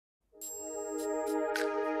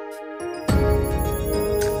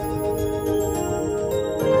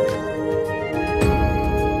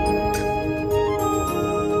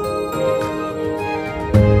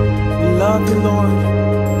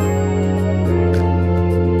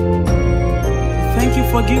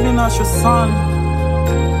for giving us your Son.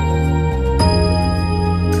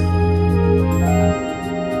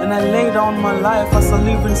 And I lay down my life as a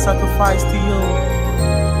living sacrifice to you.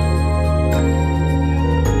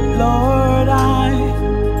 Lord, I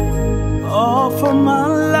offer my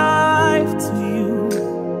life to you.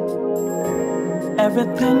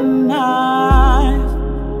 Everything I've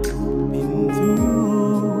been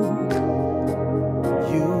through,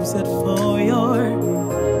 use it for your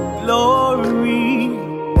glory.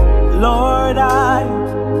 Lord, I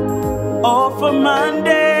offer my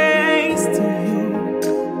days to you,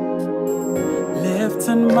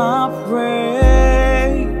 lifting my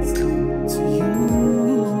praise to you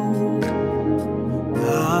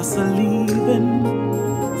as a living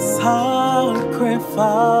sacrifice.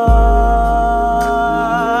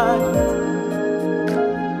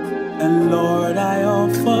 And Lord, I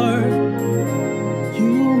offer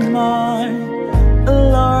you mine.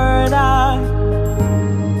 Lord, I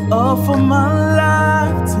offer my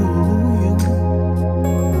life to you.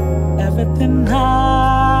 Everything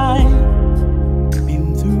I've been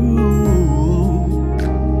through,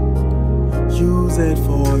 use it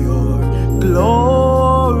for your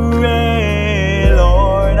glory.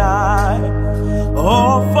 Lord, I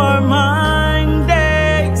offer my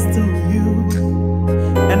days to you,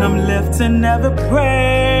 and I'm lifting every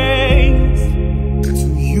praise to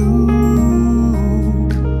you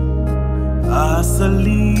as a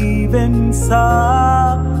living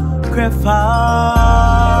sacrifice.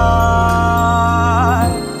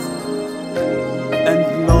 And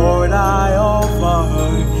Lord, I offer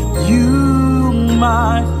you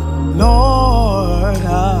my Lord, I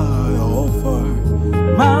offer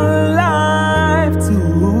my life to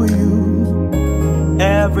you.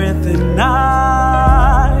 Everything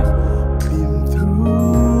I've been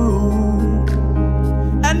through,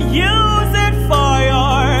 and use it for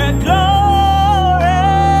your glory.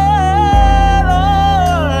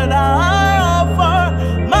 Lord, I offer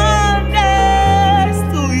my days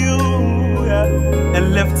to you, and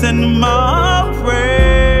lifting my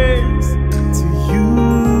praise to you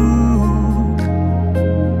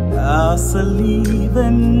as a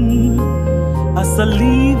living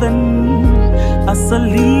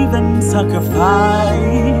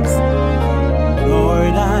sacrifice.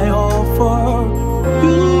 Lord, I offer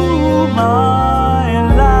you my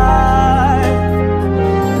life.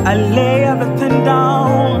 I lay everything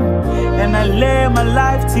down, and I lay my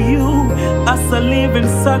life to you as a living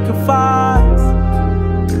sacrifice.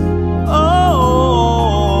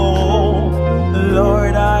 Oh,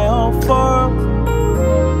 Lord, I offer,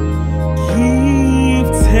 give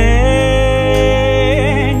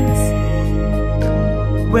thanks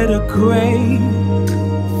with a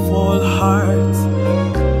grateful heart,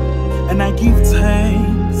 and I give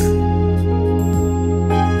thanks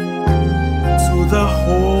to the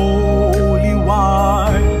Holy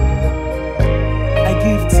One. I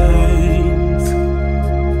give thanks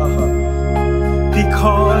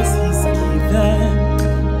because He's given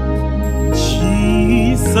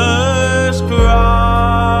Jesus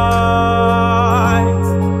Christ,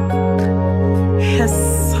 His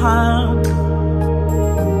Son.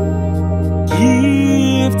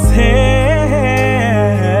 Give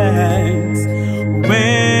thanks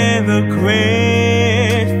with a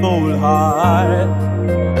grateful heart.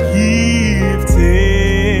 Give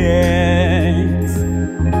thanks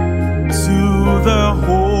to the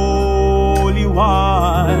Holy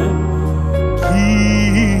One.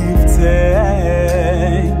 Give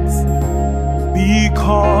thanks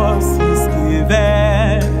because He's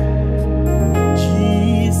given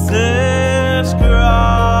Jesus Christ,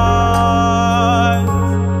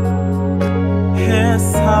 His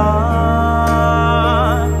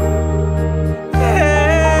Son.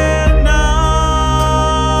 And now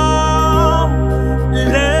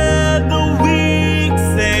let the weak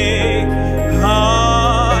say, I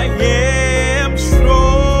am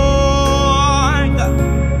strong,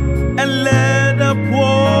 and let the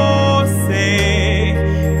poor say,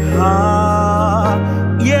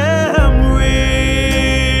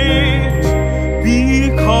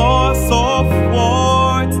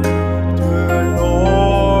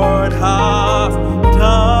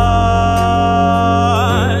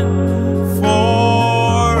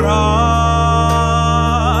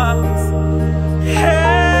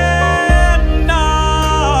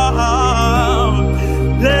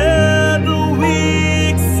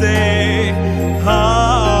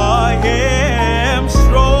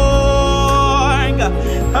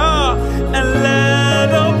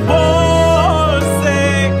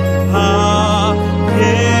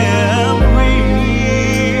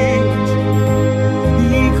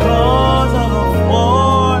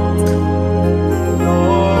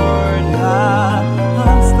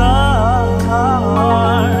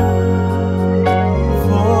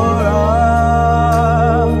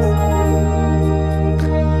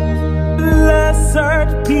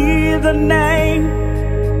 be the name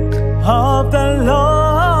of the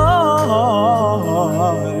Lord,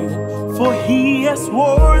 for he is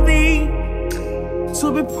worthy to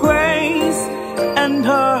be praised and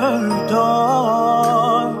adored.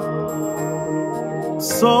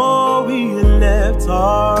 So we lift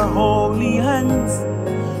our holy hands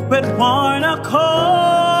with one accord,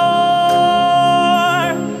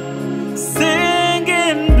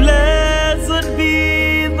 singing, blessed be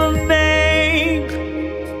the name,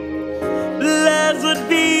 blessed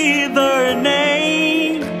be the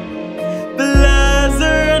name,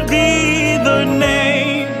 blessed be the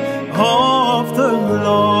name of the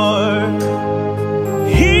Lord.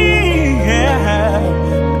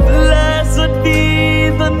 Blessed be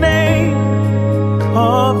the name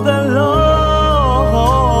of the Lord,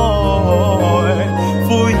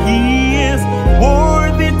 for he is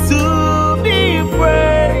worthy to be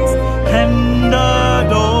praised and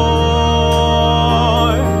adored.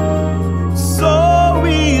 So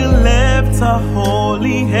we lift our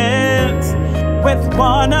holy hands with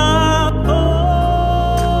one accord,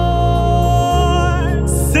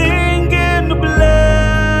 singing,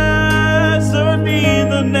 blessed be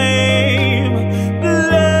the name,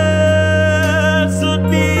 blessed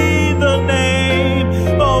be the name,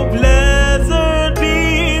 oh blessed be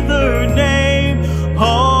the name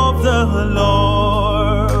of the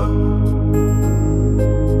Lord.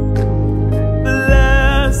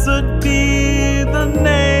 Blessed be the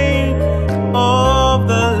name of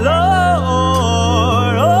the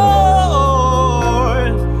Lord. Oh,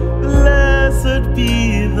 blessed be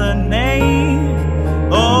the name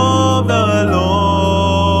of the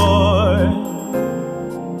Lord.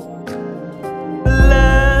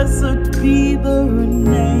 Blessed be the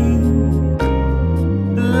name,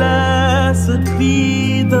 blessed be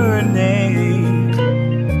the name,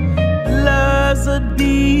 blessed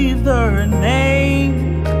be the name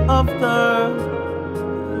of the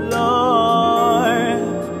Lord.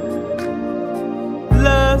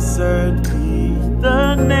 Blessed be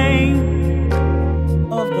the name